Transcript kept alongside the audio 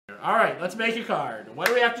All right, let's make a card. What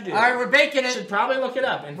do we have to do? All right, we're baking it. Should probably look it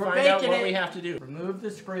up and find out what we have to do. Remove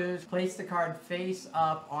the screws. Place the card face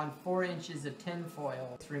up on 4 inches of tin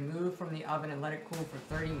foil. It's removed from the oven and let it cool for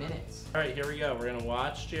 30 minutes. All right, here we go. We're gonna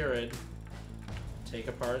watch Jared take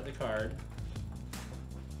apart the card.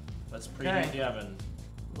 Let's preheat the oven.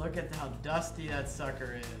 Look at how dusty that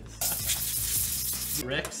sucker is.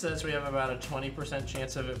 Rick says we have about a 20%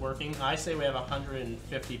 chance of it working. I say we have a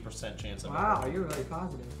 150% chance of it working. Wow, you're really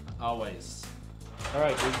positive. Always. All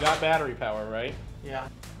right, we've got battery power, right? Yeah.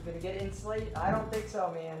 We're gonna get insulated? I don't think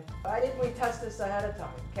so, man. Why didn't we test this ahead of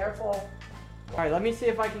time? Careful. All right, let me see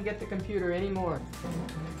if I can get the computer anymore.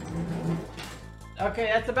 Okay,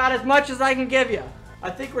 that's about as much as I can give you.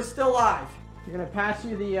 I think we're still live. We're gonna pass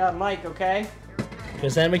you the mic, okay?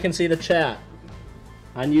 Because then we can see the chat.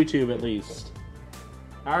 On YouTube, at least.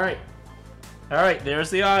 All right. All right,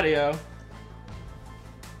 there's the audio.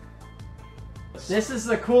 This is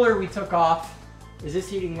the cooler we took off. Is this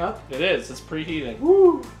heating up? It is. It's preheating.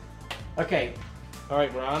 Woo! Okay. All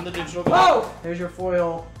right, we're on the digital. Whoa! There's your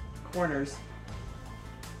foil corners.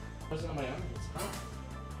 What's on my arms?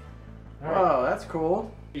 Oh, that's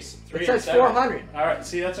cool. It says 400. All right,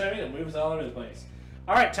 see, that's what I mean. It moves all over the place.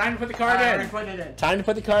 All right, time to put the card in. We're putting it in. Time to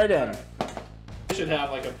put the card in. We should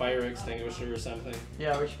have like a fire extinguisher or something.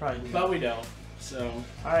 Yeah, we should probably do that. But we don't, so.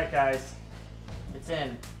 All right, guys. It's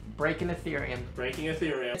in. Breaking Ethereum. Breaking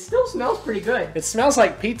Ethereum. It still smells pretty good. It smells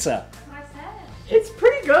like pizza. It's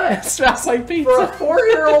pretty good. It smells like pizza. For a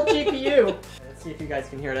 4-year-old GPU. Let's see if you guys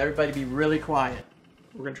can hear it. Everybody be really quiet.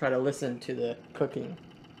 We're going to try to listen to the cooking.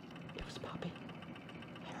 It was popping.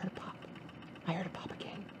 I heard a pop. I heard a pop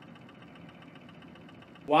again.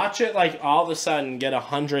 Watch it like all of a sudden get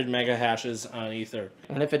 100 mega hashes on Ether.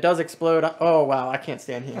 And if it does explode, oh wow, I can't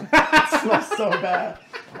stand here. It smells so bad.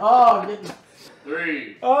 Oh, I'm getting...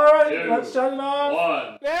 3. All right, 2, let's shut it off.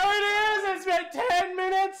 1. There it is. It's been 10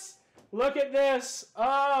 minutes. Look at this.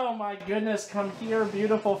 Oh my goodness. Come here,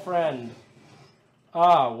 beautiful friend.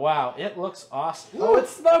 Oh wow, it looks awesome. Oh, it's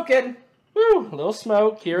smoking. Woo, a little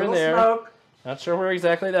smoke here and there. Smoke. Not sure where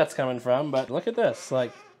exactly that's coming from, but look at this.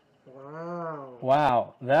 Like, wow.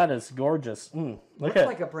 Wow, that is gorgeous. Look Looks at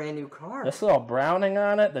like a brand new car. this little browning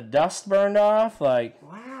on it. The dust burned off. Like,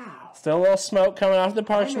 wow. Still a little smoke coming off the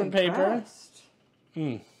parchment paper.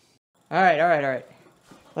 All right.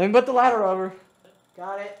 Let me put the ladder over.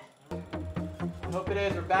 Got it. I hope it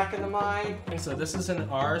is. We're back in the mine. Okay, so this is an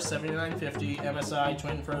R7950 MSI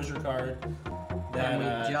twin Frozer card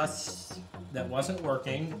that wasn't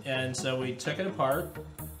working, and so we took it apart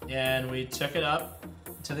and we took it up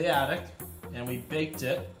to the attic and we baked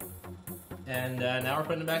it, and now we're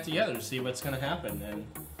putting it back together to see what's going to happen. And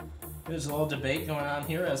there's a little debate going on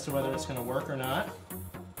here as to whether it's going to work or not.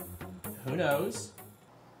 Who knows?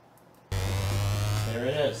 There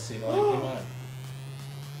it is. See the light came on.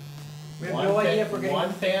 We have no idea if we're getting...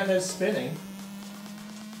 One fan is spinning.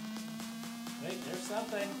 Wait, there's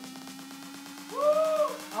something. Woo!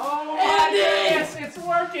 Oh my goodness, it's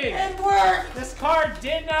working! It worked! This card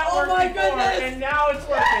did not work my before, goodness. and now it's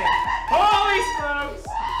working. Holy smokes!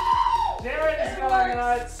 Jared is going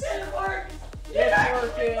nuts. It works! It's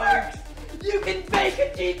working. It works! You can fake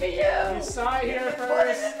a GPU! You saw it here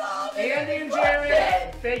first. Andy and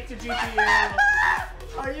Jared faked a GPU.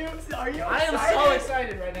 Are you excited? I am so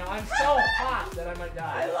excited right now. I'm so hot that I might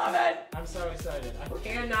die. I love it! I'm so excited. I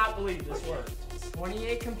cannot believe this worked.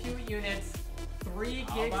 28 compute units, 3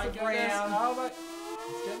 Oh gigs my of goodness. RAM. Oh my.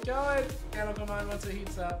 Let's get going. And it'll come on once it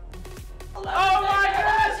heats up. 11 Oh my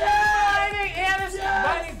goodness! megahertz. It's mining! And it's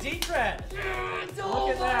mining Decred! It's Look all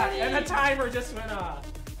at that. mining. And the timer just went off.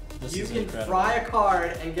 This You is can incredible. fry a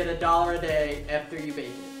card and get $1 a day after you bake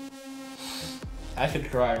it. I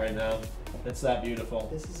could cry right now. It's that beautiful.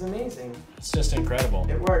 This is amazing. It's just incredible.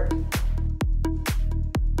 It worked.